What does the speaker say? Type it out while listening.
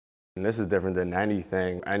And this is different than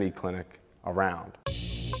anything, any clinic around.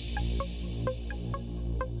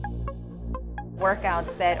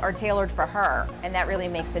 Workouts that are tailored for her, and that really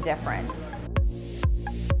makes a difference.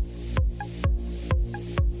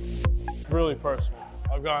 Really personal.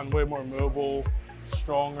 I've gotten way more mobile,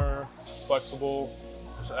 stronger, flexible.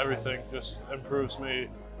 Just everything just improves me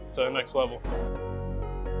to the next level.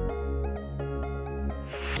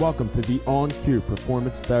 Welcome to the On Cue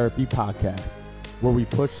Performance Therapy Podcast, where we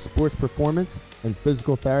push sports performance and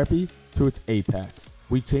physical therapy to its apex.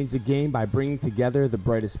 We change the game by bringing together the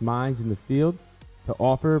brightest minds in the field to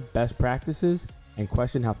offer best practices and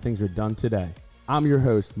question how things are done today. I'm your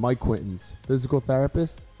host, Mike Quintens, physical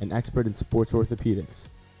therapist and expert in sports orthopedics.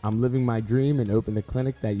 I'm living my dream and opened a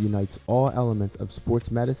clinic that unites all elements of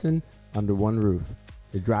sports medicine under one roof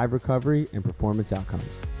to drive recovery and performance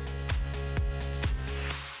outcomes.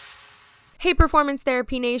 Hey, Performance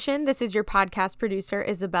Therapy Nation, this is your podcast producer,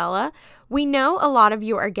 Isabella. We know a lot of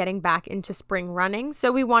you are getting back into spring running,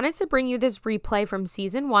 so we wanted to bring you this replay from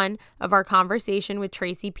season 1 of our conversation with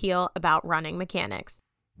Tracy Peel about running mechanics.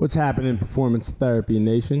 What's happening, Performance Therapy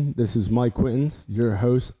Nation? This is Mike Quintens, your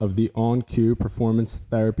host of the On Cue Performance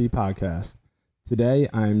Therapy Podcast. Today,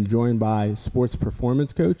 I am joined by sports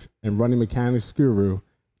performance coach and running mechanics guru,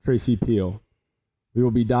 Tracy Peel. We will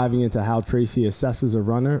be diving into how Tracy assesses a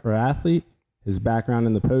runner or athlete, his background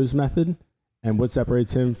in the pose method, and what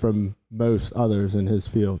separates him from most others in his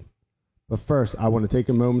field. But first, I want to take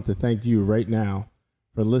a moment to thank you right now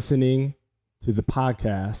for listening to the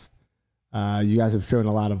podcast. You guys have shown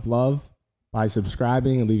a lot of love by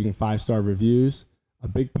subscribing and leaving 5-star reviews. A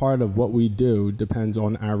big part of what we do depends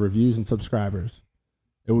on our reviews and subscribers.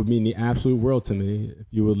 It would mean the absolute world to me if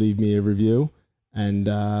you would leave me a review and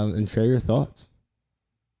share your thoughts.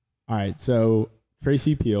 All right, so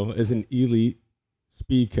Tracy Peel is an elite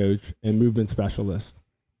speed coach and movement specialist.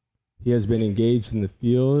 He has been engaged in the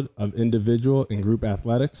field of individual and group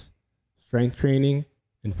athletics, strength training,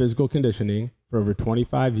 and physical conditioning for over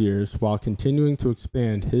 25 years while continuing to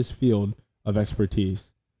expand his field of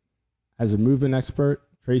expertise. As a movement expert,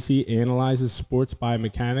 Tracy analyzes sports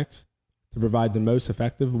biomechanics to provide the most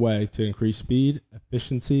effective way to increase speed,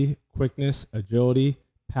 efficiency, quickness, agility,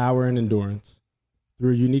 power, and endurance.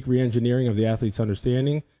 Through a unique re-engineering of the athlete's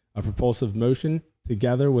understanding of propulsive motion,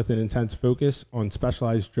 together with an intense focus on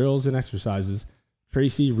specialized drills and exercises,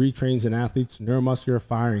 Tracy retrains an athlete's neuromuscular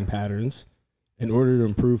firing patterns in order to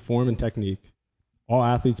improve form and technique. All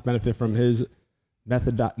athletes benefit from his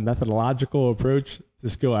methodological approach to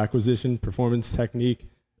skill acquisition, performance technique,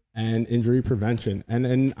 and injury prevention.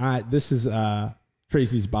 And this is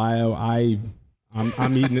Tracy's bio.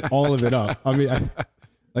 I'm eating all of it up. I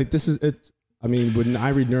mean, when I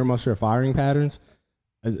read neuromuscular firing patterns,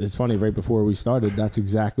 it's funny, right before we started, that's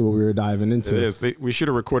exactly what we were diving into. It is. We should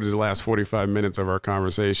have recorded the last 45 minutes of our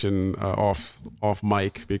conversation off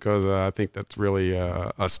mic because I think that's really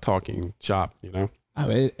us talking shop, you know?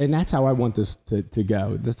 And that's how I want this to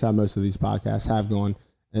go. That's how most of these podcasts have gone,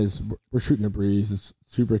 is we're shooting a breeze. It's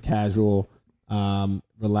super casual,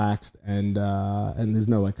 relaxed, and there's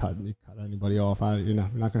no like cut anybody off. You're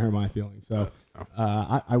not gonna hurt my feelings. So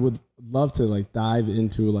I would love to dive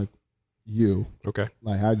into you. Okay.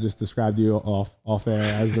 I just described you off air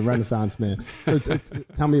as the Renaissance man. So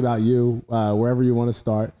tell me about you, wherever you want to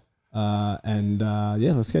start,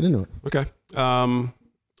 let's get into it. Okay.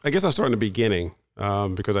 I guess I'll start in the beginning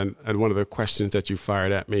because one of the questions that you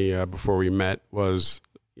fired at me before we met was,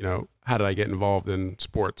 how did I get involved in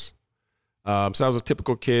sports? So I was a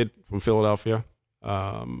typical kid from Philadelphia.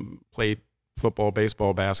 Played football,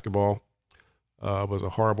 baseball, basketball. Was a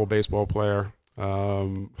horrible baseball player.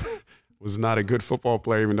 Was not a good football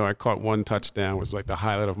player, even though I caught one touchdown. Was like the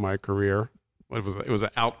highlight of my career. It was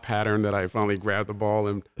an out pattern that I finally grabbed the ball,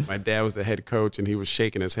 and my dad was the head coach, and he was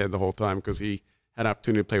shaking his head the whole time because he had an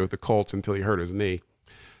opportunity to play with the Colts until he hurt his knee.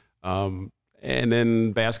 And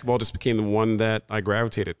then basketball just became the one that I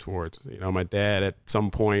gravitated towards. My dad at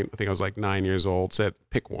some point, I think I was 9 years old, said,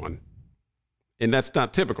 pick one. And that's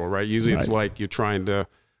not typical, right? Usually It's like you're trying to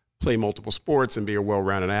play multiple sports and be a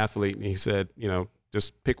well-rounded athlete. And he said,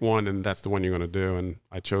 just pick one and that's the one you're going to do. And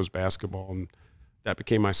I chose basketball and that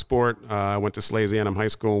became my sport. I went to Salesianum High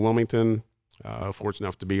School in Wilmington, fortunate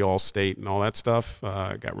enough to be all-state and all that stuff.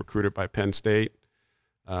 Got recruited by Penn State.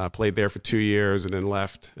 Played there for 2 years and then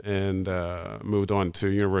left and moved on to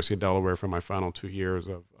University of Delaware for my final 2 years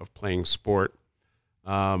of playing sport.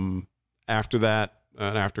 After that,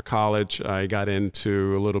 after college, I got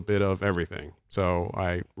into a little bit of everything. So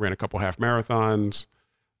I ran a couple half marathons.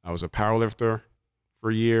 I was a powerlifter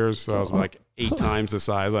for years. So I was like 8 times the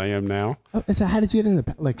size I am now. So how did you get into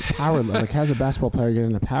power? Like, how's a basketball player get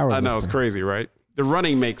into power? I know, it's crazy, right? The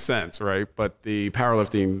running makes sense, right? But the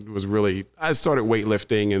powerlifting was really, I started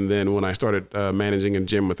weightlifting, and then when I started managing a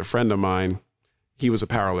gym with a friend of mine, he was a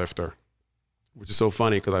powerlifter, which is so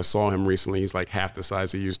funny because I saw him recently. He's like half the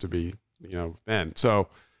size he used to be, then. So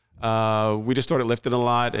we just started lifting a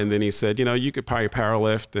lot, and then he said, you could probably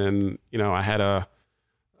powerlift, and I had a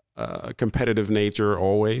competitive nature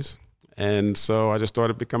always, and so I just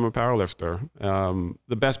started becoming a powerlifter.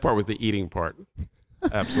 The best part was the eating part.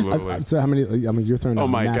 Absolutely. So how many? I mean, you're throwing. Oh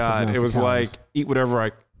my God! It was calories. like eat whatever I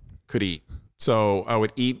could eat. So I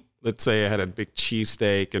would eat. Let's say I had a big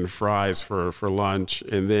cheesesteak and fries for lunch,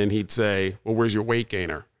 and then he'd say, "Well, where's your weight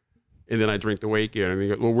gainer?" And then I drink the weight gainer, and he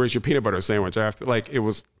goes, "Well, where's your peanut butter sandwich after?" Like it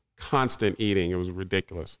was constant eating. It was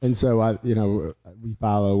ridiculous. And so we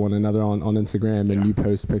follow one another on Instagram, and you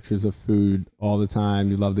post pictures of food all the time.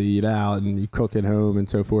 You love to eat out, and you cook at home, and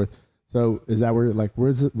so forth. So is that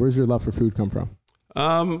where's your love for food come from?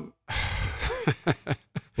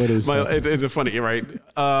 It's a funny, right?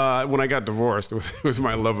 When I got divorced, it was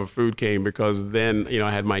my love of food came because then, I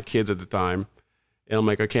had my kids at the time, and I'm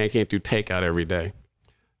like, okay, I can't do takeout every day.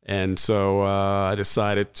 And so I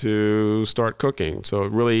decided to start cooking. So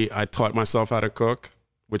really, I taught myself how to cook,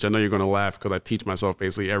 which I know you're going to laugh because I teach myself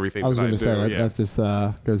basically everything. I was going to say yeah. that just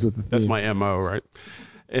goes with the theme. That's my MO, right?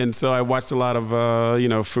 And so I watched a lot of,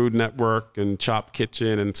 Food Network and Chop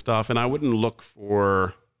Kitchen and stuff. And I wouldn't look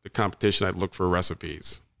for the competition. I'd look for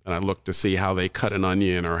recipes. And I'd look to see how they cut an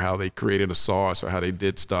onion or how they created a sauce or how they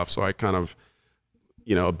did stuff. So I kind of,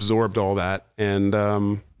 absorbed all that. And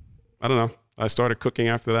I don't know. I started cooking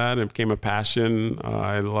after that, and it became a passion.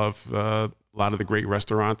 I love a lot of the great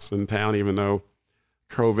restaurants in town, even though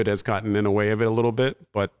COVID has gotten in the way of it a little bit.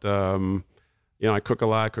 But I cook a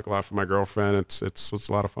lot. I cook a lot for my girlfriend. It's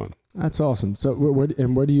a lot of fun. That's awesome. So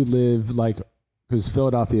where do you live? Like, because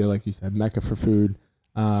Philadelphia, like you said, Mecca for food.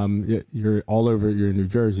 You're all over. You're in New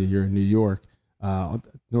Jersey. You're in New York,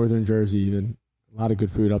 Northern Jersey, even a lot of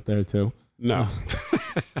good food up there too. No,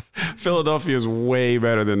 Philadelphia is way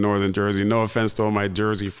better than Northern Jersey. No offense to all my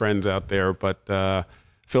Jersey friends out there, but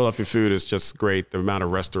Philadelphia food is just great. The amount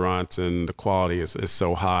of restaurants and the quality is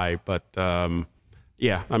so high. But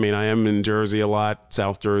yeah, I mean, I am in Jersey a lot,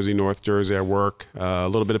 South Jersey, North Jersey. I work a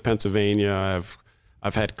little bit of Pennsylvania.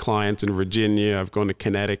 I've had clients in Virginia. I've gone to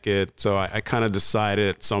Connecticut. So I kind of decided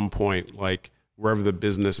at some point, like wherever the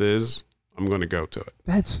business is, I'm going to go to it.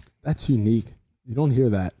 That's unique. You don't hear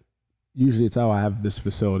that. Usually it's, I have this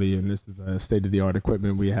facility and this is the state-of-the-art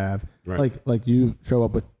equipment we have. Right. Like you show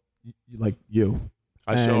up with, like you.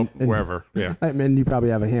 I show up wherever, yeah. I mean, you probably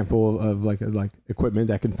have a handful of like equipment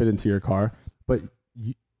that can fit into your car, but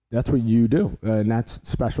that's what you do, and that's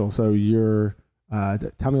special. So you're,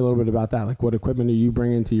 tell me a little bit about that. Like, what equipment are you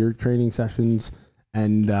bringing to your training sessions?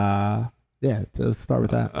 And let's start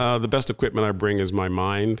with that. The best equipment I bring is my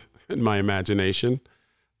mind and my imagination.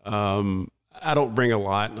 I don't bring a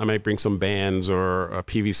lot. I might bring some bands or a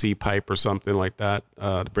PVC pipe or something like that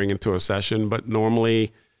to bring into a session. But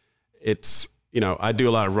normally it's, I do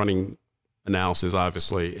a lot of running analysis,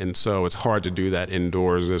 obviously. And so it's hard to do that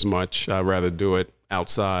indoors as much. I'd rather do it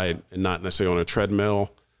outside and not necessarily on a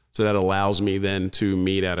treadmill. So that allows me then to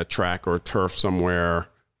meet at a track or turf somewhere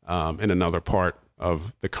in another part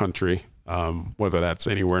of the country, whether that's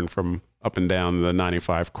anywhere from up and down the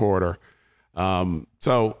 95 corridor.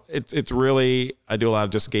 So it's really, I do a lot of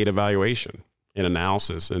just gait evaluation and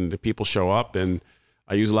analysis, and the people show up, and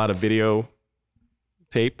I use a lot of video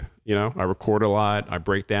tape. I record a lot, I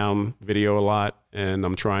break down video a lot, and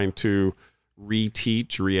I'm trying to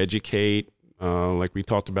reteach, re-educate, like we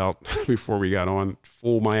talked about before we got on,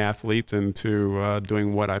 fool my athletes into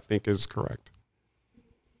doing what I think is correct.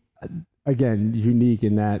 Again, unique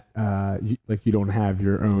in that, you don't have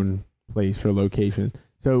your own place or location.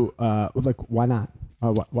 So, why not?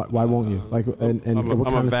 Why won't you?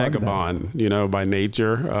 I'm a vagabond, by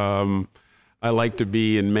nature. I like to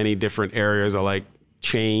be in many different areas. I like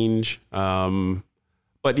change.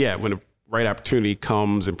 But yeah, when the right opportunity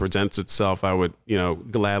comes and presents itself, I would,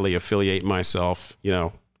 gladly affiliate myself,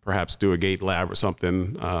 perhaps do a gait lab or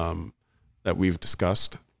something that we've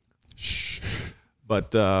discussed.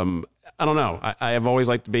 But I don't know. I have always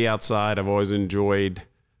liked to be outside. I've always enjoyed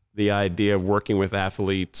the idea of working with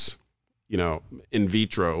athletes, in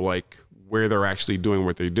vitro, like where they're actually doing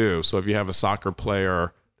what they do. So if you have a soccer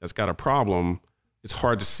player that's got a problem, it's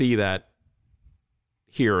hard to see that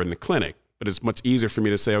here in the clinic, but it's much easier for me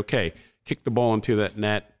to say, okay, kick the ball into that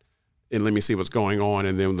net and let me see what's going on,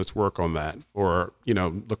 and then let's work on that. Or,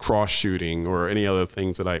 lacrosse shooting or any other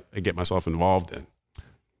things that I get myself involved in.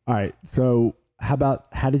 All right. So how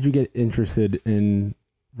did you get interested in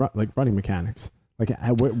running mechanics? Like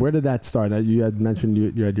where did that start? You had mentioned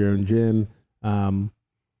you had your own gym.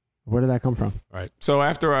 Where did that come from? Right. So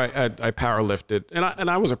after I power lifted, and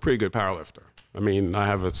I was a pretty good power lifter. I mean, I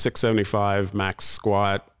have a 675 max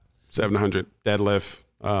squat, 700 deadlift.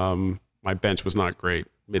 My bench was not great,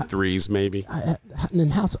 mid threes maybe.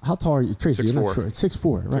 And how tall are you, Tracy? 6'4". You're not sure.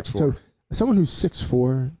 6'4", right? 6'4". So someone who's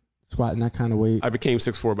 6'4", squatting that kind of weight. I became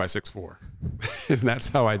 6'4" by 6'4", and that's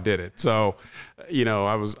how I did it. So,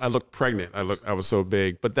 I looked pregnant. I was so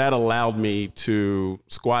big, but that allowed me to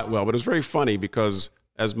squat well. But it was very funny because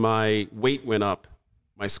as my weight went up,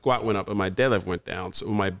 my squat went up and my deadlift went down. So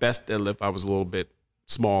my best deadlift, I was a little bit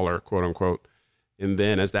smaller, quote unquote. And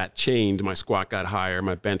then as that changed, my squat got higher.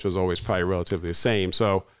 My bench was always probably relatively the same.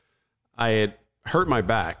 So I had hurt my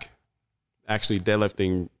back actually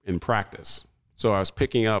deadlifting in practice. So I was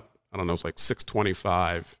picking up, I don't know, it's like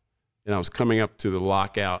 625. And I was coming up to the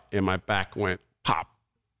lockout and my back went pop.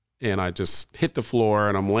 And I just hit the floor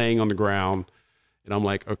and I'm laying on the ground. And I'm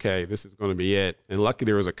like, okay, this is going to be it. And luckily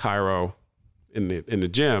there was a chiro in the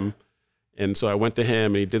gym. And so I went to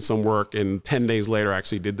him and he did some work. And 10 days later, I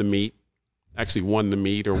actually did the meet, actually won the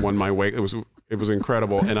meet or won my weight. It was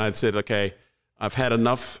incredible. And I said, okay, I've had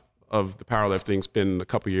enough of the powerlifting. It's been a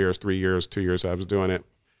couple years, 3 years, 2 years I was doing it.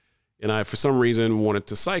 And I, for some reason, wanted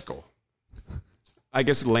to cycle. I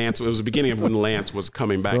guess it was the beginning of when Lance was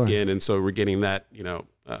coming back in. And so we're getting that,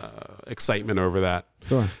 excitement over that.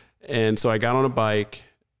 Sure. And so I got on a bike.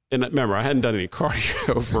 And remember, I hadn't done any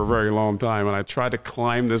cardio for a very long time. And I tried to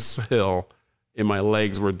climb this hill and my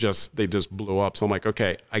legs they just blew up. So I'm like,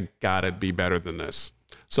 okay, I got to be better than this.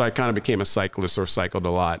 So I kind of became a cyclist or cycled a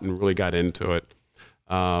lot and really got into it.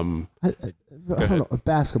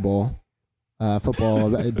 Basketball, football,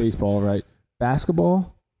 baseball, right?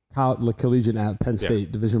 Basketball, collegiate at Penn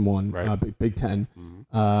State, Division I, right. Big Ten. Mm-hmm.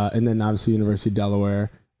 And then obviously University of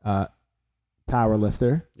Delaware, power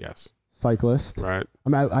lifter. Yes. Cyclist. Right. I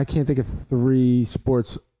mean, I can't think of 3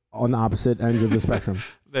 sports on the opposite ends of the spectrum.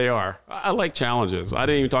 They are. I like challenges. I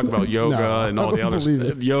didn't even talk about yoga and all the other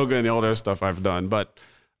yoga and all the other stuff I've done. But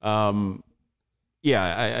I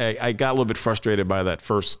got a little bit frustrated by that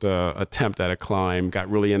first attempt at a climb, got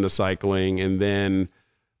really into cycling. And then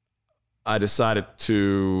I decided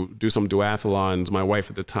to do some duathlons. My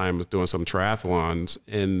wife at the time was doing some triathlons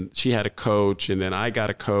and she had a coach and then I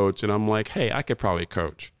got a coach and I'm like, hey, I could probably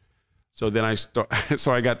coach. So then I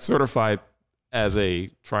got certified as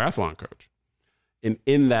a triathlon coach. And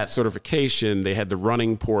in that certification, they had the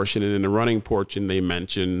running portion. And in the running portion, they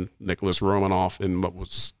mentioned Nicholas Romanoff and what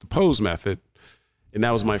was the pose method. And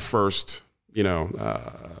that was my first, hint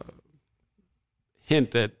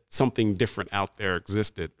that something different out there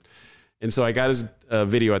existed. And so I got his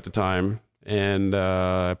video at the time and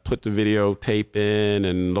I put the video tape in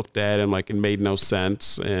and looked at him like it made no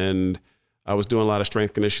sense. And I was doing a lot of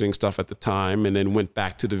strength conditioning stuff at the time and then went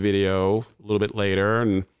back to the video a little bit later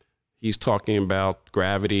and he's talking about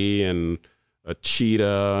gravity and a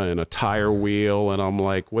cheetah and a tire wheel. And I'm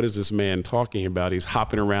like, what is this man talking about? He's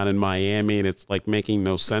hopping around in Miami and it's like making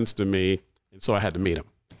no sense to me. And so I had to meet him.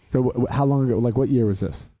 So how long ago, like what year was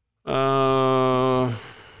this?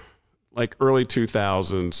 Like early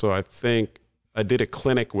 2000s. So I think I did a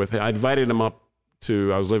clinic with him. I invited him up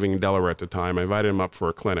I was living in Delaware at the time. I invited him up for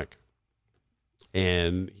a clinic.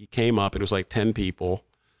 And he came up, and it was like 10 people.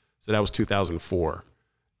 So that was 2004.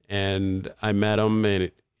 And I met him,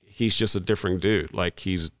 and he's just a different dude. Like,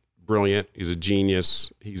 he's brilliant. He's a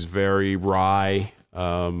genius. He's very wry,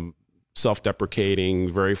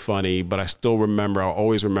 self-deprecating, very funny. But I'll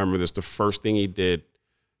always remember this. The first thing he did,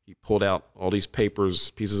 he pulled out all these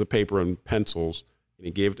pieces of paper and pencils, and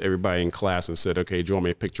he gave it to everybody in class and said, okay, draw me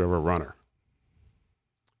a picture of a runner.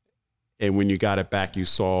 And when you got it back, you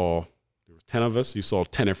saw... 10 of us, you saw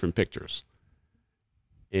 10 different pictures.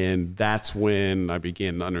 And that's when I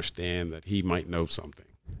began to understand that he might know something,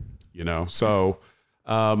 So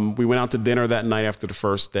we went out to dinner that night after the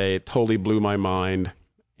first day. It totally blew my mind.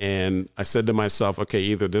 And I said to myself, okay,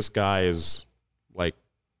 either this guy is like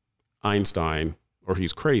Einstein or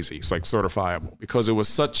he's crazy. It's like certifiable because it was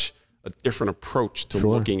such a different approach to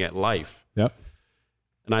looking at life. Yep.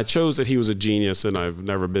 And I chose that he was a genius, and I've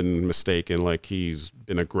never been mistaken. Like, he's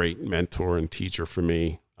been a great mentor and teacher for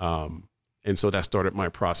me. And so that started my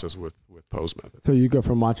process with pose method. So you go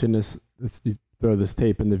from watching this you throw this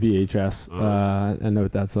tape in the VHS. I know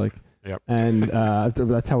what that's like. Yep. And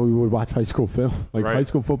that's how we would watch high school film, like high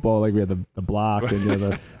school football. Like we had the block and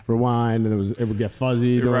the rewind, and it would get fuzzy.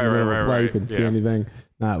 You couldn't see anything.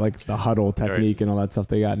 Not like the huddle technique and all that stuff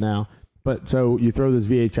they got now. But so you throw this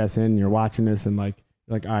VHS in, you're watching this, and like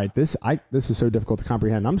like, all right, this is so difficult to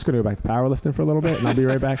comprehend. I'm just going to go back to powerlifting for a little bit, and I'll be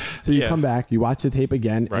right back. So you come back, you watch the tape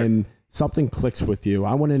again, and something clicks with you.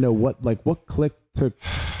 I want to know what clicked to,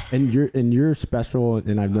 and you're special,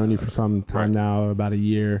 and I've known you for some time now, about a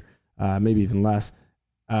year, maybe even less.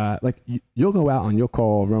 You'll go out and you'll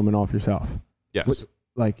call Romanoff yourself. Yes.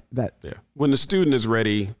 Like that. Yeah. When the student is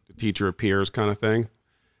ready, the teacher appears, kind of thing.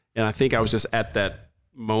 And I think I was just at that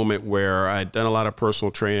moment where I had done a lot of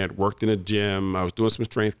personal training. I'd worked in a gym. I was doing some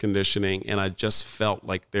strength conditioning, and I just felt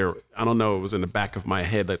like I don't know, it was in the back of my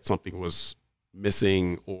head that something was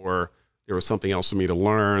missing, or there was something else for me to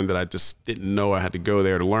learn that I just didn't know I had to go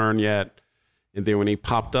there to learn yet. And then when he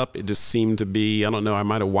popped up, it just seemed to be, I don't know, I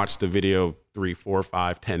might have watched the video 3, 4,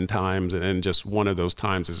 5, 10 times. And then just one of those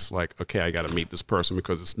times is like, okay, I got to meet this person,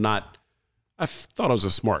 because it's not, I thought I was a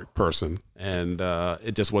smart person, and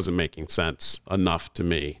it just wasn't making sense enough to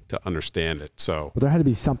me to understand it. So, but there had to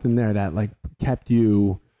be something there that like kept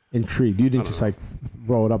you intrigued. You didn't just like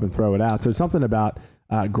roll it up and throw it out. So something about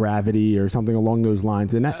gravity or something along those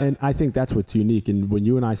lines. And I think that's what's unique. And when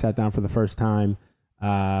you and I sat down for the first time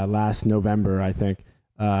last November, I think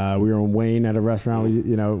we were in Wayne at a restaurant.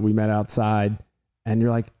 We met outside. And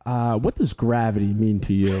you're like, what does gravity mean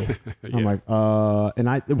to you? Yeah. I'm like, and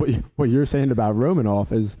what you're saying about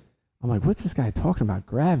Romanoff is, I'm like, what's this guy talking about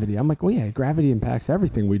gravity? I'm like, well, yeah, gravity impacts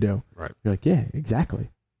everything we do. Right. You're like, yeah,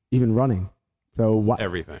 exactly. Even running. So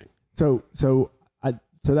everything. So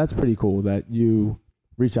that's pretty cool that you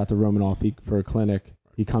reach out to Romanoff for a clinic.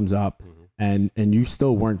 He comes up, and you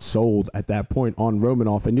still weren't sold at that point on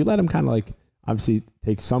Romanoff, and you let him kind of like obviously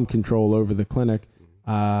take some control over the clinic.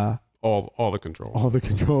 All the control. All the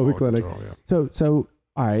control of the clinic. Control, yeah. So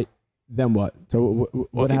all right, then what? So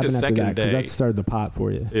what happened after that? Because that started the pot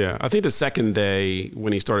for you. Yeah, I think the second day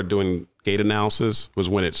when he started doing gait analysis was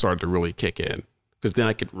when it started to really kick in. Because then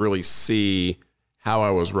I could really see how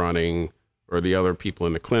I was running, or the other people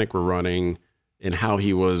in the clinic were running, and how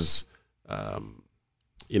he was,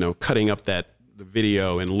 cutting up the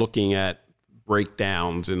video and looking at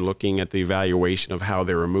breakdowns and looking at the evaluation of how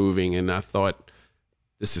they were moving. And I thought,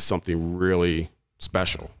 this is something really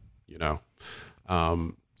special,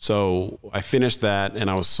 So I finished that,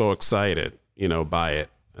 and I was so excited, by it.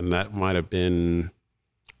 And that might have been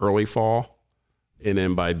early fall. And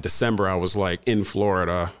then by December, I was like in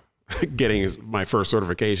Florida getting my first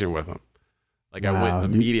certification with him. Like wow. I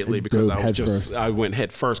went immediately because I went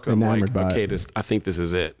head first because I'm like, okay, I think this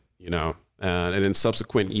is it, And then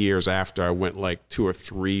subsequent years after, I went like 2 or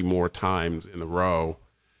 3 more times in a row,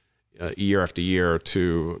 year after year,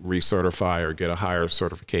 to recertify or get a higher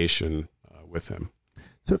certification with him.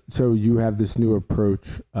 So you have this new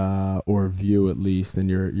approach or view, at least, and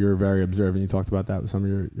you're very observant. You talked about that with some of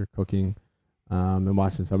your cooking and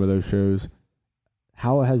watching some of those shows.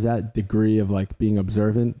 How has that degree of like being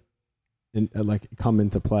observant and like come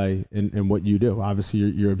into play in what you do? Obviously,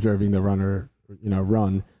 you're observing the runner,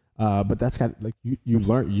 run. But that's got like you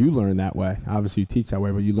learn that way. Obviously, you teach that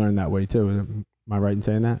way, but you learn that way too. Am I right in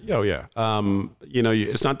saying that? Oh yeah.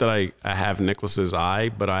 It's not that I have Nicholas's eye,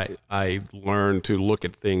 but I learned to look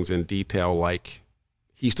at things in detail like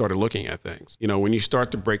he started looking at things. When you start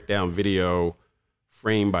to break down video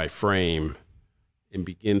frame by frame and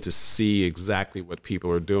begin to see exactly what people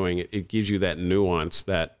are doing, it gives you that nuance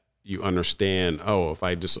that you understand. Oh, if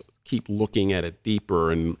I just keep looking at it deeper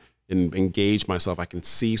and engage myself, I can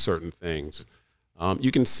see certain things.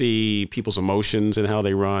 You can see people's emotions and how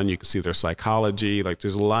they run. You can see their psychology. Like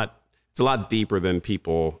it's a lot deeper than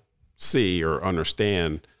people see or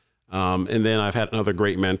understand. And then I've had another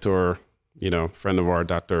great mentor, friend of ours,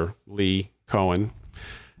 Dr. Lee Cohen.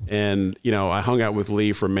 And, I hung out with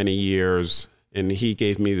Lee for many years, and he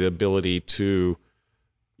gave me the ability to,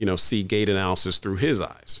 see gait analysis through his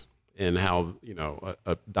eyes and how,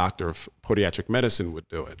 a doctor of podiatric medicine would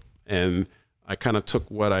do it. And I kind of took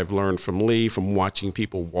what I've learned from Lee, from watching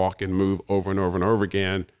people walk and move over and over and over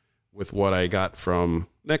again, with what I got from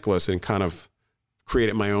Nicholas, and kind of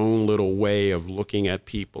created my own little way of looking at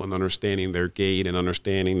people and understanding their gait and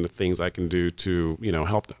understanding the things I can do to,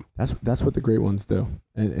 help them. That's what the great ones do.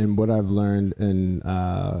 And what I've learned in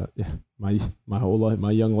my whole life,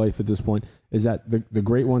 my young life at this point, is that the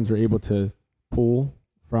great ones are able to pull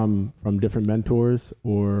from different mentors,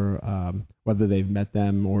 or whether they've met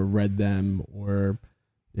them or read them, or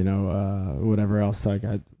whatever else. I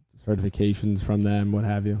got certifications from them, what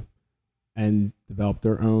have you, and develop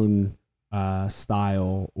their own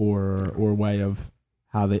style or way of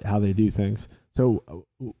how they do things. So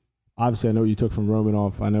obviously, I know you took from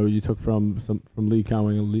Romanoff. I know you took from Lee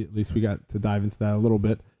Cowan. At least we got to dive into that a little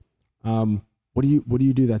bit. What do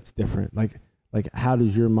you do that's different? Like how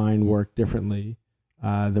does your mind work differently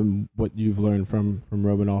than what you've learned from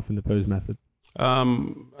Romanoff and the pose method?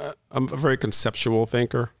 I'm a very conceptual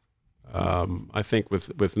thinker. I think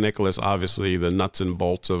with Nicholas, obviously the nuts and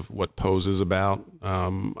bolts of what pose is about,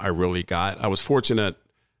 I really got. I was fortunate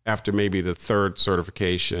after maybe the third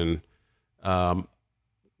certification,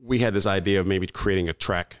 we had this idea of maybe creating a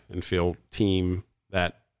track and field team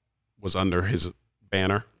that was under his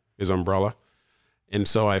banner, his umbrella. And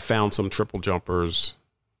so I found some triple jumpers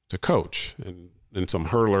to coach and some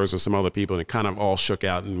hurdlers and some other people, and it kind of all shook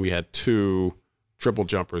out. And we had 2 triple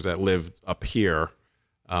jumpers that lived up here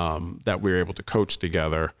that we were able to coach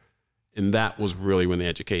together. And that was really when the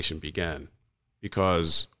education began,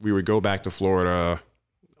 because we would go back to Florida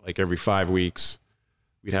like every 5 weeks.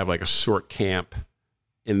 We'd have like a short camp.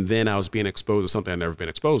 And then I was being exposed to something I'd never been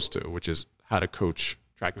exposed to, which is how to coach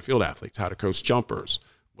track and field athletes, how to coach jumpers,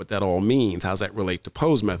 what that all means, how does that relate to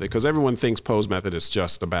pose method? Because everyone thinks pose method is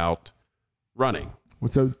just about running.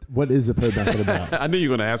 So what is the pose method about? I knew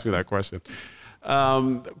you were going to ask me that question.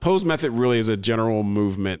 Pose method really is a general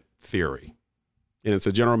movement theory. And it's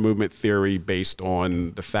a general movement theory based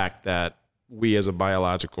on the fact that we as a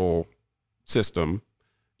biological system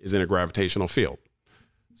is in a gravitational field.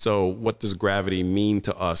 So what does gravity mean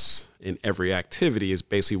to us in every activity is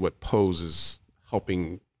basically what pose is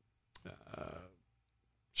helping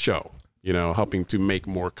show, helping to make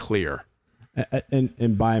more clear.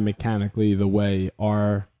 And biomechanically, the way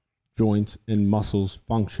our joints and muscles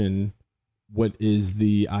function, what is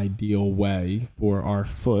the ideal way for our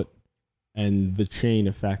foot and the chain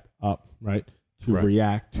effect up, right, to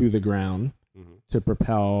react to the ground, to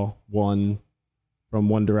propel one from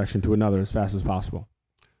one direction to another as fast as possible?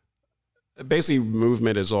 Basically,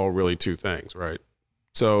 movement is all really 2 things, right?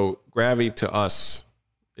 So gravity to us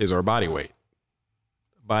is our body weight.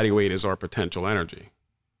 Body weight is our potential energy.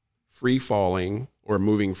 Free falling or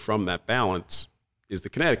moving from that balance is the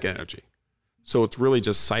kinetic energy. So it's really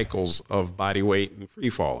just cycles of body weight and free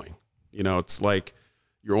falling. It's like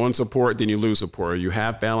you're on support, then you lose support. Or you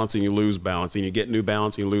have balance and you lose balance, and you get new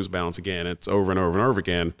balance and you lose balance again. It's over and over and over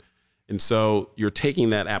again. And so you're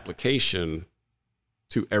taking that application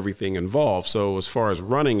to everything involved. So as far as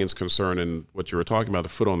running is concerned and what you were talking about, the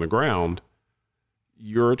foot on the ground,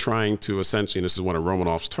 you're trying to essentially, and this is one of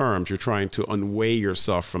Romanoff's terms, you're trying to unweigh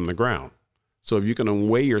yourself from the ground. So if you can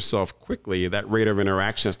unweigh yourself quickly, that rate of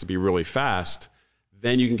interaction has to be really fast,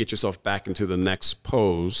 then you can get yourself back into the next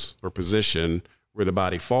pose or position where the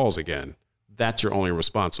body falls again. That's your only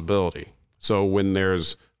responsibility. So when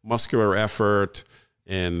there's muscular effort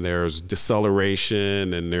and there's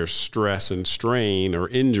deceleration and there's stress and strain or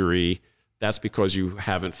injury, that's because you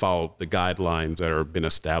haven't followed the guidelines that have been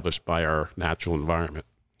established by our natural environment.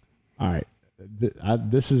 All right. I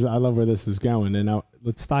love where this is going. And now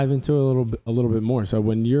let's dive into it a little bit more. So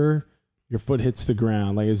when your foot hits the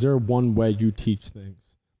ground, like, is there one way you teach things?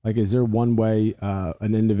 Like, is there one way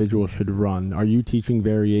an individual should run? Are you teaching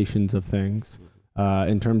variations of things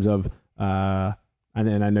in terms of,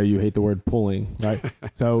 and I know you hate the word pulling, right?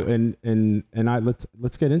 So,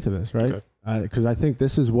 let's get into this, right? Because I think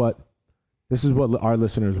this is what our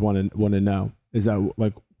listeners want to know, is that,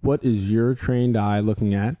 like, what is your trained eye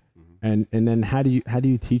looking at? And then how do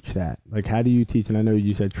you teach that? Like, how do you teach? And I know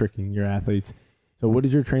you said tricking your athletes. So what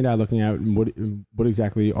is your trained eye looking at, and what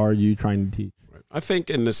exactly are you trying to teach? I think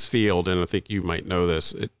in this field, and I think you might know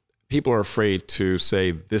this, people are afraid to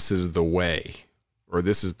say this is the way or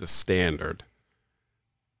this is the standard.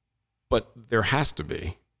 But there has to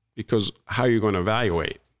be, because how are you going to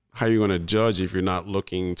evaluate? How are you going to judge if you're not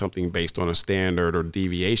looking something based on a standard or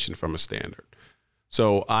deviation from a standard?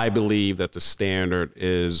 So I believe that the standard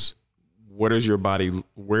is, where is your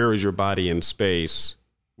body in space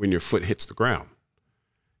when your foot hits the ground?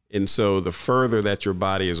 And so the further that your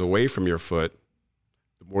body is away from your foot,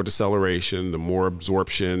 the more deceleration, the more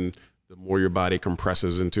absorption, the more your body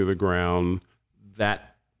compresses into the ground.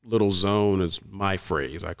 That little zone is my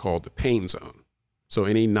phrase. I call it the pain zone. So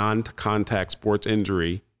any non-contact sports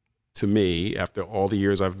injury, to me, after all the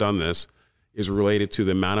years I've done this, is related to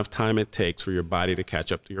the amount of time it takes for your body to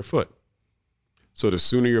catch up to your foot. So the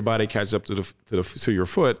sooner your body catches up to your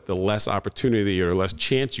foot, the less opportunity or less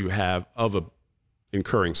chance you have of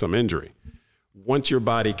incurring some injury. Once your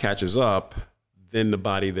body catches up, then the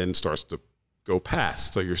body then starts to go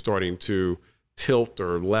past. So you're starting to tilt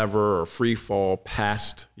or lever or free fall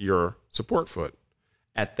past your support foot.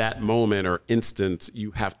 At that moment or instant,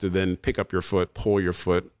 you have to then pick up your foot, pull your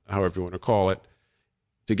foot, however you want to call it,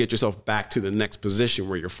 to get yourself back to the next position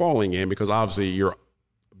where you're falling in, because obviously your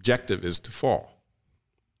objective is to fall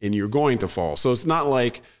and you're going to fall. So it's not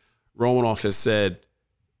like Romanoff has said,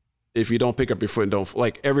 if you don't pick up your foot and don't,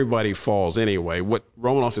 like, everybody falls anyway. What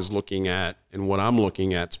Romanov is looking at and what I'm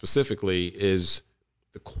looking at specifically is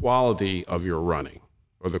the quality of your running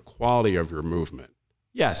or the quality of your movement.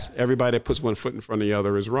 Yes, everybody that puts one foot in front of the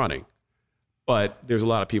other is running, but there's a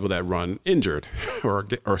lot of people that run injured or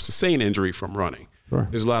sustain injury from running. Sure.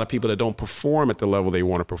 There's a lot of people that don't perform at the level they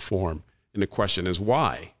want to perform. And the question is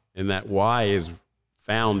why? And that why is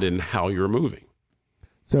found in how you're moving.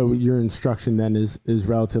 So your instruction then is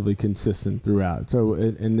relatively consistent throughout. So,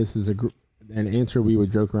 and this is an answer we would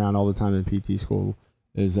joke around all the time in PT school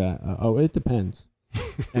is that, it depends.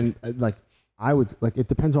 And like, it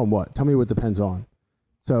depends on what? Tell me what depends on.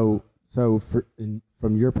 So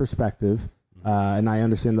from your perspective, and I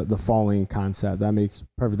understand that the falling concept, that makes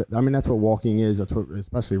perfect. I mean, that's what walking is. That's what,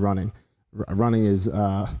 especially running. Running is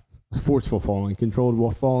forceful falling,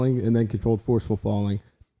 controlled falling, and then controlled forceful falling.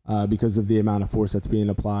 Because of the amount of force that's being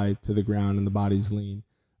applied to the ground and the body's lean.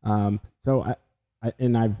 So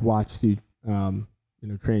I've watched you,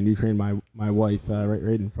 train. You trained my wife right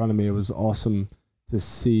in front of me. It was awesome to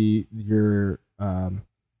see you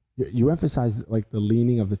emphasized like the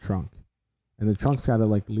leaning of the trunk, and the trunk's got to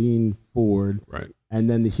like lean forward, right, and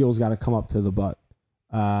then the heel's got to come up to the butt,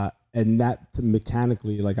 and that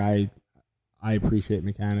mechanically, like I appreciate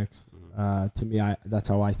mechanics. To me, that's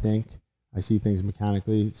how I think. I see things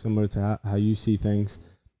mechanically, similar to how you see things.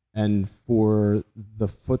 And for the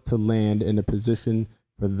foot to land in a position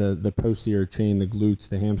for the posterior chain, the glutes,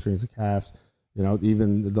 the hamstrings, the calves,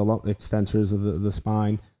 even the extensors of the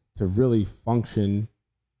spine to really function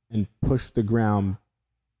and push the ground,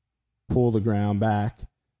 pull the ground back,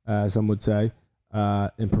 some would say,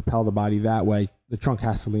 and propel the body that way, the trunk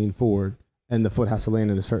has to lean forward and the foot has to land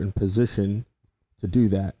in a certain position to do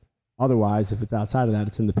that. Otherwise, if it's outside of that,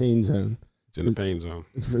 it's in the pain zone. It's in the pain zone.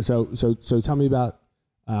 So tell me about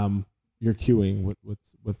your cueing with.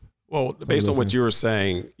 Well, based on what you were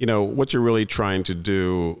saying, what you're really trying to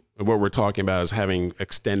do, what we're talking about is having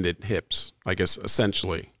extended hips, I guess,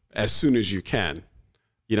 essentially, as soon as you can.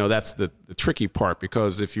 That's the tricky part,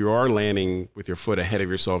 because if you are landing with your foot ahead of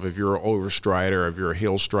yourself, if you're an overstrider, if you're a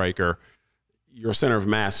heel striker, your center of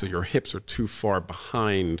mass, so your hips are too far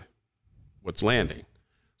behind what's landing.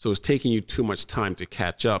 So it's taking you too much time to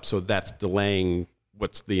catch up. So that's delaying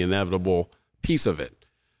what's the inevitable piece of it.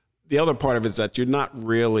 The other part of it is that you're not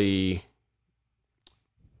really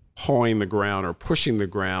pawing the ground or pushing the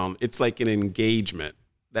ground. It's like an engagement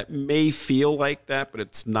that may feel like that, but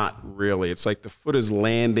it's not really. It's like the foot is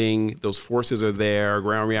landing. Those forces are there.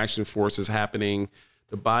 Ground reaction force is happening.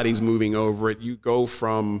 The body's moving over it. You go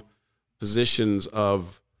from positions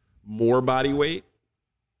of more body weight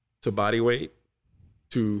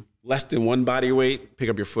to less than one body weight, pick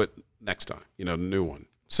up your foot next time, the new one.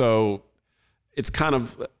 So it's kind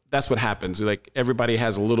of, that's what happens. Like, everybody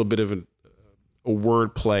has a little bit of a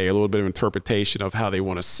word play, a little bit of interpretation of how they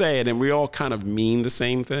want to say it. And we all kind of mean the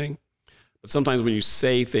same thing. But sometimes when you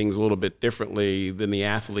say things a little bit differently, then the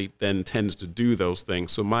athlete then tends to do those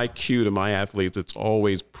things. So my cue to my athletes, it's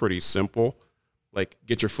always pretty simple. Like,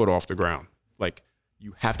 get your foot off the ground. Like,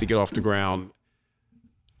 you have to get off the ground.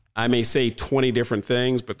 I may say 20 different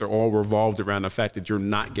things, but they're all revolved around the fact that you're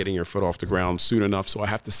not getting your foot off the ground soon enough. So I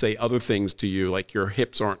have to say other things to you, like your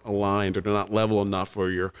hips aren't aligned, or they're not level enough, or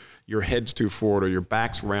your head's too forward, or your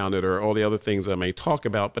back's rounded, or all the other things that I may talk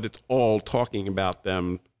about. But it's all talking about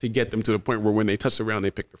them to get them to the point where when they touch the ground,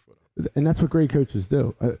 they pick their foot up. And that's what great coaches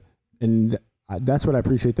do. And that's what I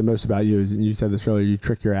appreciate the most about you. Is, and you said this earlier, you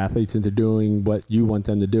trick your athletes into doing what you want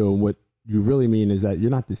them to do. And what you really mean is that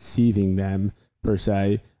you're not deceiving them per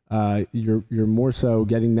se. You're more so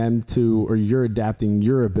getting them to, or you're adapting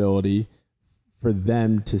your ability for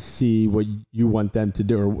them to see what you want them to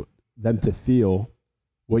do, or them to feel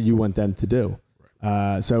what you want them to do.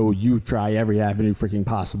 So you try every avenue freaking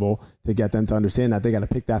possible to get them to understand that they got to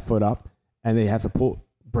pick that foot up and they have to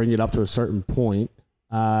bring it up to a certain point,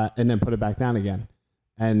 and then put it back down again.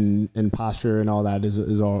 And posture and all that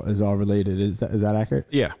is all related. Is that accurate?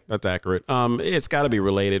 Yeah, that's accurate. It's got to be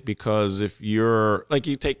related, because if you're like,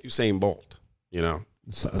 you take Usain Bolt, like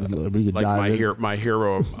my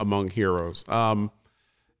hero among heroes. And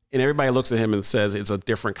everybody looks at him and says it's a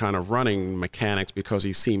different kind of running mechanics because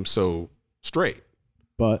he seems so straight.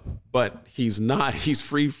 But he's not. He's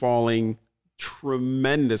free falling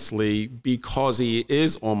tremendously because he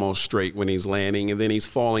is almost straight when he's landing, and then he's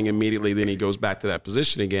falling immediately, then he goes back to that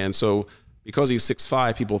position again. So because he's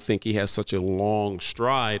 6'5", people think he has such a long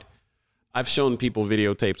stride. I've shown people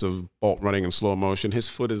videotapes of Bolt running in slow motion. His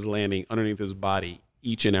foot is landing underneath his body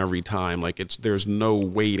each and every time. Like, there's no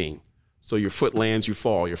waiting. So your foot lands, you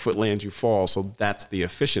fall. Your foot lands, you fall. So that's the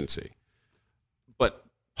efficiency. But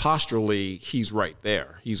posturally, he's right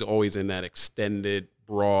there. He's always in that extended,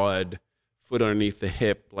 broad, foot underneath the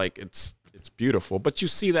hip. Like it's beautiful. But you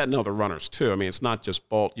see that in other runners too. I mean, it's not just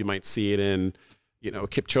Bolt. You might see it in,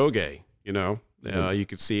 Kipchoge, you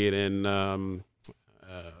could see it in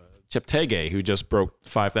Cheptegei, who just broke the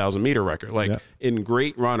 5,000 meter record. In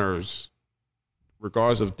great runners,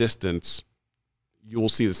 regardless of distance, you'll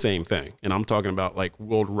see the same thing. And I'm talking about like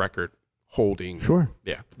world record holding. Sure.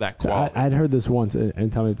 Yeah, that quality. I'd heard this once,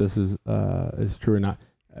 and tell me if this is true or not.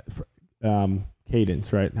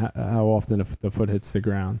 Cadence, right? How often the foot hits the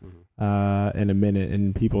ground in a minute,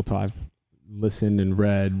 and people I've listened and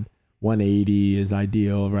read 180 is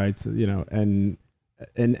ideal, right? So, and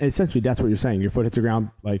essentially that's what you're saying. Your foot hits the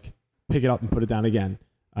ground, like pick it up and put it down again.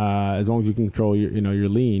 As long as you control your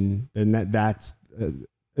lean, then that's.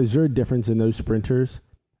 Is there a difference in those sprinters,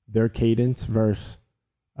 their cadence versus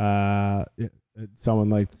someone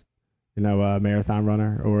like a marathon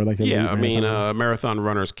runner or like a marathon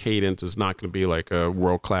runner's cadence is not going to be like a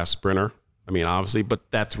world-class sprinter. I mean, obviously, but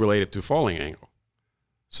that's related to falling angle.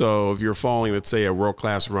 So if you're falling, let's say a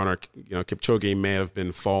world-class runner, Kipchoge may have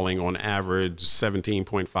been falling on average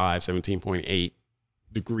 17.5, 17.8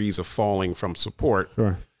 degrees of falling from support.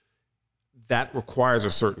 Sure. That requires a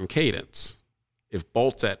certain cadence. If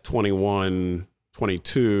Bolt's at 21,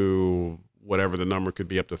 22, whatever the number could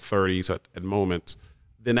be, up to 30s at moments,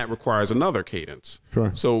 then that requires another cadence.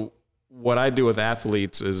 Sure. So what I do with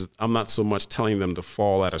athletes is I'm not so much telling them to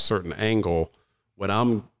fall at a certain angle. What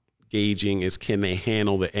I'm gauging is, can they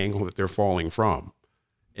handle the angle that they're falling from?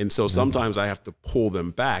 And so sometimes I have to pull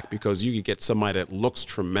them back, because you could get somebody that looks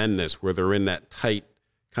tremendous where they're in that tight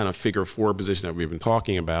kind of figure 4 position that we've been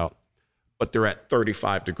talking about, but they're at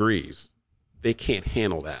 35 degrees. They can't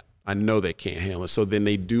handle that. I know they can't handle it. So then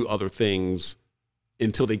they do other things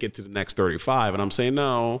until they get to the next 35. And I'm saying,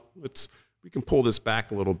 no, we can pull this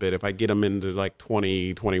back a little bit. If I get them into like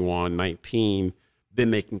 20, 21, 19,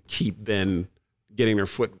 then they can keep then getting their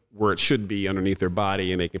foot where it should be underneath their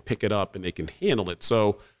body, and they can pick it up and they can handle it.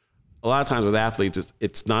 So a lot of times with athletes,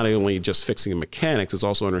 it's not only just fixing the mechanics, it's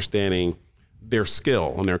also understanding their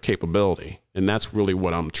skill and their capability. And that's really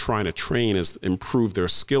what I'm trying to train, is improve their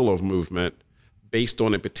skill of movement based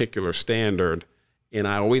on a particular standard. And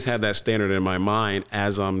I always have that standard in my mind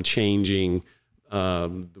as I'm changing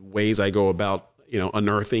the ways I go about,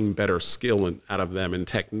 unearthing better skill out of them and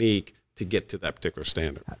technique to get to that particular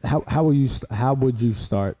standard. How would you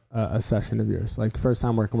start a session of yours? Like first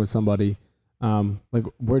time working with somebody, like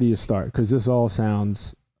where do you start? Because this all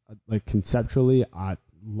sounds like conceptually, I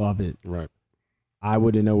love it. Right. I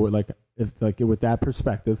wouldn't know what, with that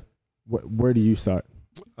perspective, where do you start?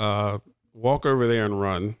 Walk over there and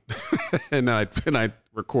run, and I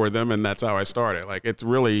record them, and that's how I start it. Like it's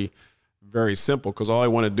really very simple, because all I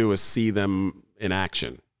want to do is see them in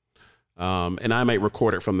action. And I might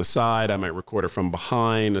record it from the side, I might record it from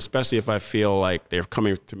behind, especially if I feel like they're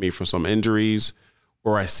coming to me for some injuries,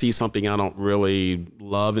 or I see something I don't really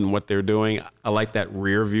love in what they're doing. I like that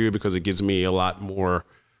rear view, because it gives me a lot more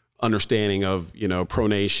understanding of,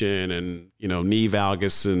 pronation and, knee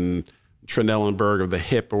valgus and Trendelenburg of the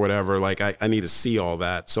hip or whatever. Like I need to see all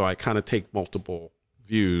that. So I kind of take multiple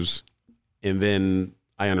views, and then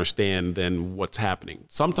I understand then what's happening.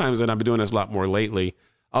 Sometimes, and I've been doing this a lot more lately,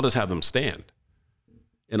 I'll just have them stand,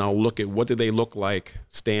 and I'll look at what did they look like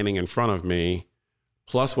standing in front of me,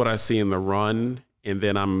 plus what I see in the run. And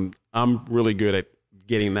then I'm really good at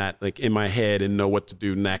getting that like in my head and know what to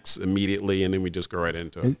do next immediately. And then we just go right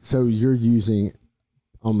into it. So you're using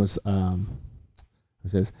almost,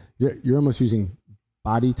 you're almost using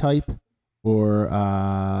body type or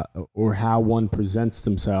how one presents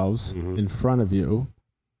themselves in front of you,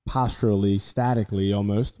 posturally, statically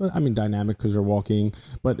almost. I mean, dynamic because they're walking,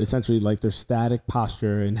 but essentially like their static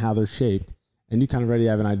posture and how they're shaped. And you kind of already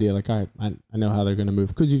have an idea, like, all right, I know how they're going to move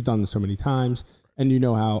because you've done this so many times and you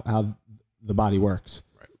know how the body works.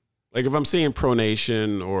 Right. Like if I'm seeing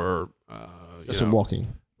pronation or, just from walking.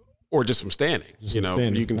 Or just from standing,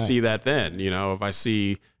 you can see that then, if I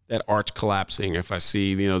see that arch collapsing, if I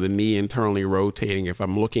see, the knee internally rotating, if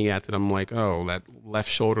I'm looking at it, I'm like, oh, that left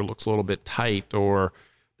shoulder looks a little bit tight, or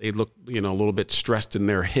they look, a little bit stressed in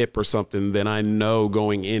their hip or something, then I know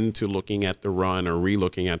going into looking at the run or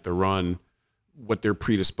re-looking at the run, what they're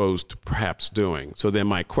predisposed to perhaps doing. So then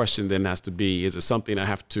my question then has to be, is it something I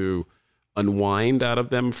have to unwind out of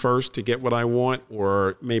them first to get what I want,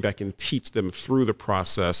 or maybe I can teach them through the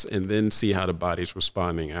process and then see how the body's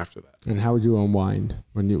responding after that? And how would you unwind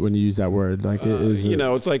when you use that word? Like,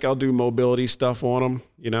 it's like I'll do mobility stuff on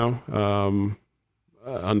them,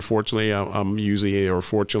 Unfortunately, I'm usually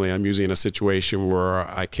in a situation where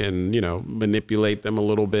I can, manipulate them a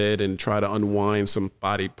little bit and try to unwind some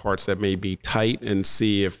body parts that may be tight and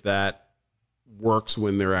see if that works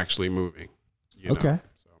when they're actually moving. Okay.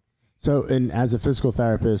 So, and as a physical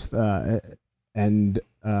therapist, this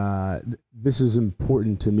is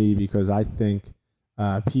important to me because I think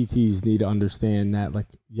PTs need to understand that, like,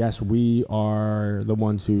 yes, we are the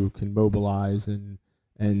ones who can mobilize and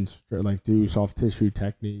like do soft tissue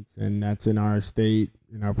techniques, and that's in our state,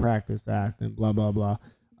 in our practice act, and blah blah blah.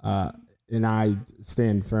 And I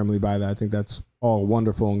stand firmly by that. I think that's all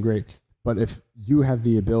wonderful and great. But if you have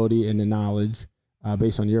the ability and the knowledge,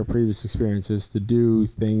 based on your previous experiences, to do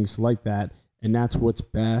things like that, and that's what's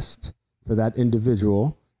best for that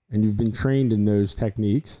individual, and you've been trained in those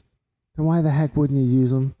techniques, then why the heck wouldn't you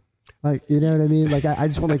use them? Like, you know what I mean? Like, I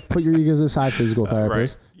just want to put your egos aside, physical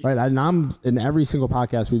therapist, right? And I'm in every single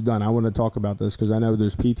podcast we've done, I want to talk about this because I know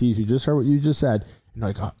there's PTs who just heard what you just said, and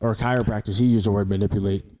like, or chiropractors, he used the word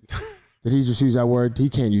manipulate. Did he just use that word? He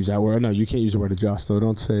can't use that word. No, you can't use the word adjust, so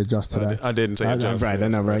don't say adjust today. I didn't say adjust. Right, I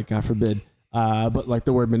know, right? God forbid. But like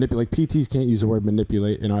the word manipulate, PTs can't use the word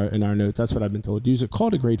manipulate in our notes. That's what I've been told. Use it. Call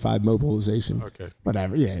it a grade 5 mobilization. Okay.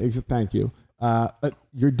 Whatever. Yeah. Thank you.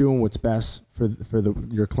 You're doing what's best for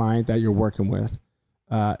your client that you're working with,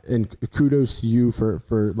 and kudos to you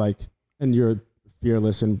for like, and you're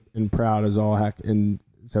fearless and proud as all heck, and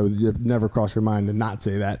so you never cross your mind to not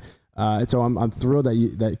say that. So I'm thrilled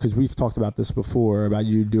that because we've talked about this before about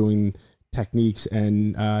you doing techniques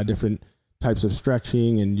and different types of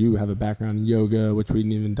stretching, and you have a background in yoga, which we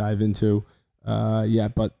didn't even dive into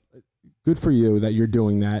yet. But good for you that you're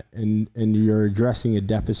doing that, and you're addressing a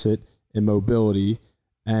deficit in mobility,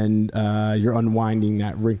 and you're unwinding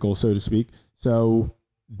that wrinkle, so to speak. So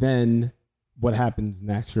then what happens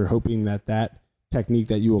next? You're hoping that technique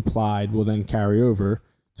that you applied will then carry over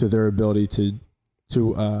to their ability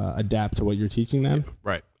to adapt to what you're teaching them.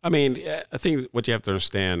 Right. I mean, I think what you have to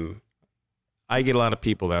understand, I get a lot of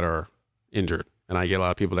people that are injured, and I get a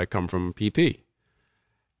lot of people that come from PT.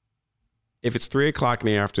 If it's 3:00 in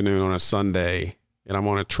the afternoon on a Sunday and I'm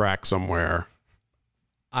on a track somewhere,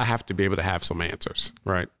 I have to be able to have some answers,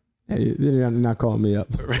 right? Hey, you're not calling me up.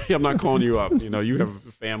 I'm not calling you up. You have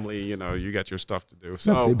a family, you got your stuff to do.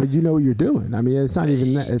 So, no, but you know what you're doing. I mean, it's not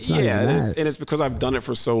even that. It's not even that. And it's because I've done it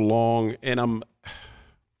for so long, and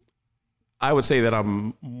I would say that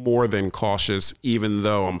I'm more than cautious, even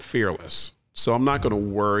though I'm fearless. So I'm not going to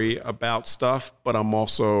worry about stuff, but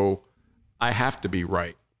I have to be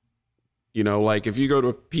right. Like if you go to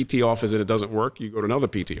a PT office and it doesn't work, you go to another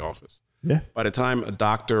PT office. Yeah. By the time a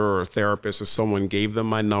doctor or a therapist or someone gave them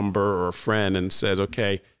my number or a friend and says,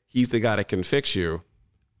 okay, he's the guy that can fix you,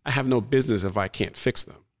 I have no business if I can't fix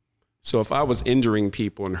them. So if I was injuring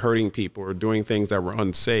people and hurting people or doing things that were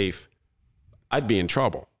unsafe, I'd be in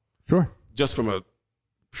trouble. Sure. Just from a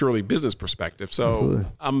purely business perspective. So absolutely.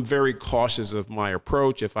 I'm very cautious of my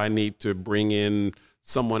approach. If I need to bring in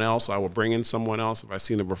someone else, I will bring in someone else. If I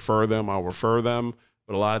seem to refer them, I'll refer them.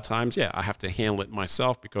 But a lot of times, I have to handle it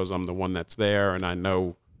myself because I'm the one that's there and I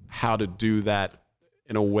know how to do that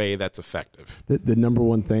in a way that's effective. The number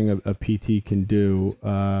one thing a PT can do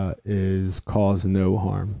is cause no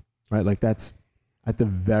harm, right? Like that's at the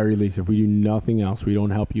very least. If we do nothing else, we don't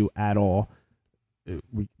help you at all.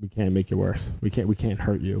 We can't make you worse. We can't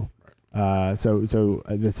hurt you. Right. So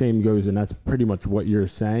the same goes, and that's pretty much what you're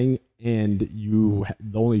saying. And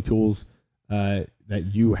the only tools that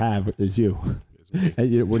you have is you.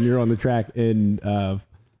 When you're on the track in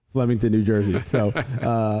Flemington, New Jersey. So,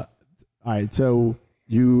 all right. So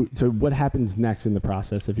what happens next in the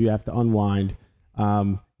process if you have to unwind?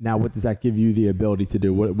 Now, what does that give you the ability to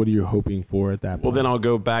do? What are you hoping for at that point? Well, then I'll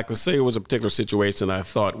go back. Let's say it was a particular situation I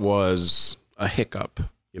thought was a hiccup.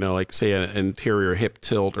 Like say an anterior hip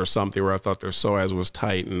tilt or something where I thought their psoas was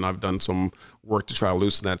tight, and I've done some work to try to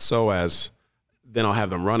loosen that psoas. Then I'll have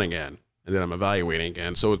them run again, and then I'm evaluating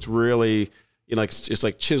again. So it's really it's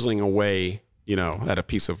like chiseling away, at a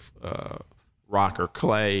piece of rock or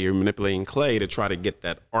clay. You're manipulating clay to try to get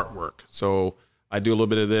that artwork. So I do a little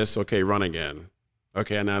bit of this. Okay, run again.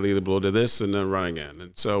 Okay, and now I do a little bit of this and then run again.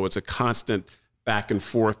 And so it's a constant back and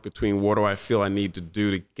forth between what do I feel I need to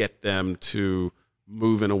do to get them to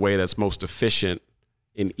move in a way that's most efficient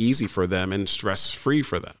and easy for them and stress-free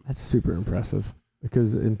for them. That's super impressive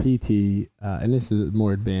because in PT, and this is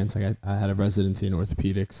more advanced, like I had a residency in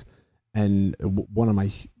orthopedics. And one of my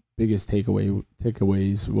biggest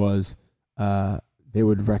takeaways was they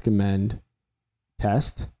would recommend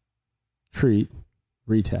test, treat,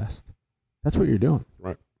 retest. That's what you're doing.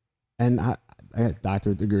 Right. And got a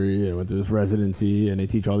doctorate degree and went to this residency, and they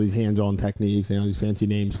teach all these hands-on techniques and all these fancy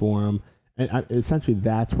names for them. And essentially,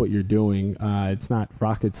 that's what you're doing. It's not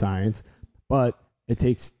rocket science, but it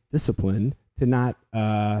takes discipline to not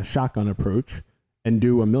shotgun approach and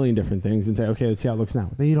do a million different things and say, okay, let's see how it looks now.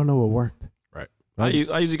 Then you don't know what worked. Right. I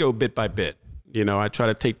usually go bit by bit. I try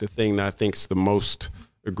to take the thing that I think is the most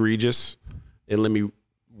egregious and let me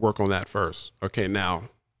work on that first. Okay, now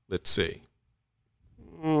let's see.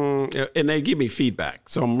 And they give me feedback.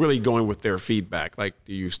 So I'm really going with their feedback. Like,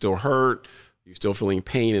 do you still hurt? Are you still feeling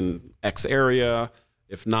pain in X area?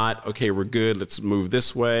 If not, okay, we're good. Let's move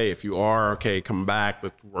this way. If you are, okay, come back.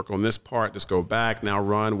 Let's work on this part. Let's go back. Now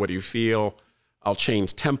run. What do you feel? I'll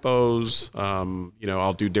change tempos.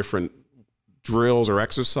 I'll do different drills or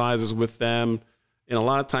exercises with them. And a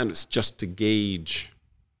lot of times it's just to gauge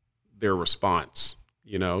their response.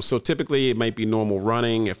 So typically it might be normal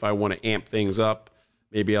running. If I want to amp things up,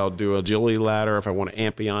 maybe I'll do agility ladder. If I want to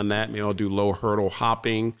amp beyond that, maybe I'll do low hurdle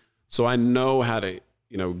hopping. So I know how to,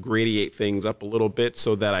 gradiate things up a little bit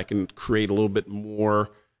so that I can create a little bit more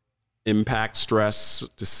impact stress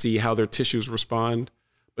to see how their tissues respond.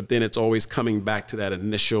 But then it's always coming back to that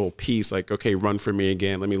initial piece, like, okay, run for me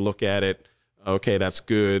again. Let me look at it. Okay, that's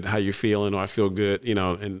good. How you feeling? Oh, I feel good.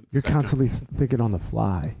 And you're constantly thinking on the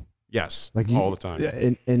fly. Yes, like all the time.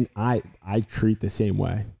 And I treat the same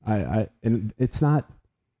way. And it's not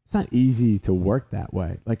easy to work that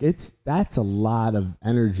way. Like that's a lot of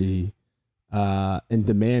energy and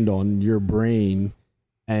demand on your brain.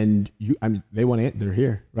 And they want they're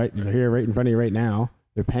here, right? They're here right in front of you right now.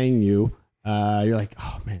 They're paying you. You're like,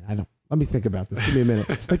 oh man, let me think about this. Give me a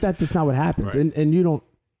minute. Like that's not what happens. Right. And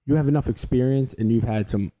you have enough experience and you've had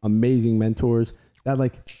some amazing mentors that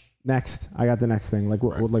like, next, I got the next thing. Like,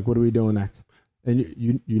 what are we doing next? And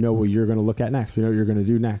you know what you're going to look at next. You know what you're going to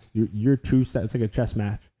do next. You're it's like a chess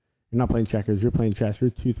match. You're not playing checkers. You're playing chess.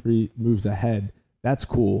 You're 2-3 moves ahead. That's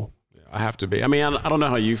cool. I have to be. I mean, I don't know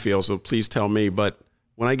how you feel, so please tell me. But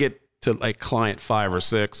when I get to like client 5 or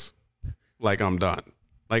 6, like I'm done.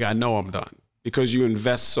 Like I know I'm done because you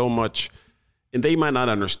invest so much, and they might not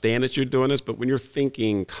understand that you're doing this, but when you're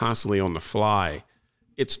thinking constantly on the fly,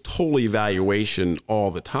 it's total evaluation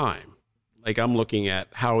all the time. Like I'm looking at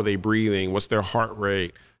how are they breathing? What's their heart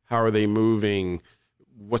rate? How are they moving?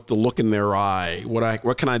 What's the look in their eye?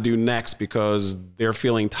 What can I do next because they're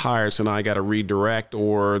feeling tired, so now I got to redirect,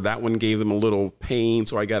 or that one gave them a little pain,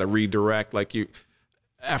 so I got to redirect. Like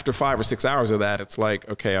after 5 or 6 hours of that, it's like,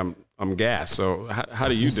 okay, I'm gassed. So how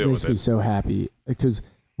do you deal with it? This makes me so happy because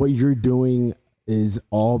what you're doing is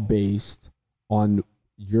all based on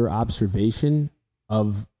your observation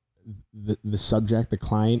of the subject, the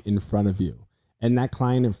client in front of you. And that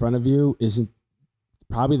client in front of you isn't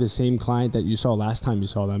probably the same client that you saw last time you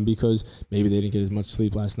saw them because maybe they didn't get as much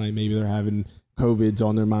sleep last night. Maybe they're having COVIDs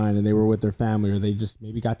on their mind and they were with their family, or they just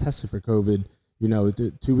maybe got tested for COVID,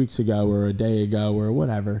 2 weeks ago or a day ago or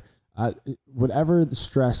whatever. Whatever the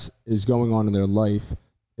stress is going on in their life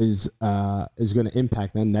is going to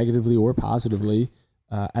impact them negatively or positively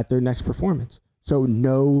at their next performance. So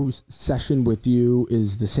no session with you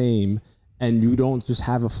is the same, and you don't just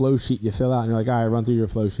have a flow sheet you fill out and you're like, all right, run through your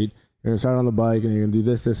flow sheet. You're going to start on the bike and you're going to do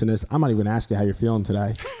this, this, and this. I'm not even going to ask you how you're feeling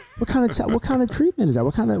today. What kind of treatment is that?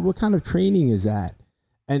 What kind of training is that?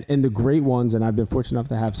 And the great ones, and I've been fortunate enough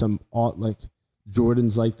to have some like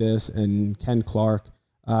Jordan's like this, and Ken Clark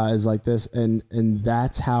is like this, and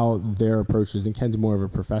that's how their approach is. And Ken's more of a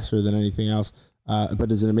professor than anything else.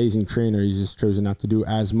 But as an amazing trainer, he's just chosen not to do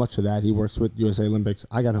as much of that. He works with USA Olympics.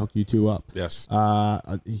 I got to hook you two up. Yes.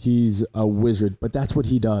 He's a wizard, but that's what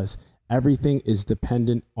he does. Everything is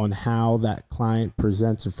dependent on how that client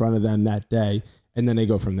presents in front of them that day, and then they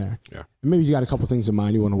go from there. Yeah. And maybe you got a couple things in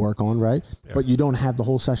mind you want to work on, right? Yeah. But you don't have the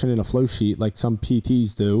whole session in a flow sheet like some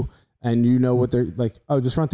PTs do, and you know what they're like, oh, just run through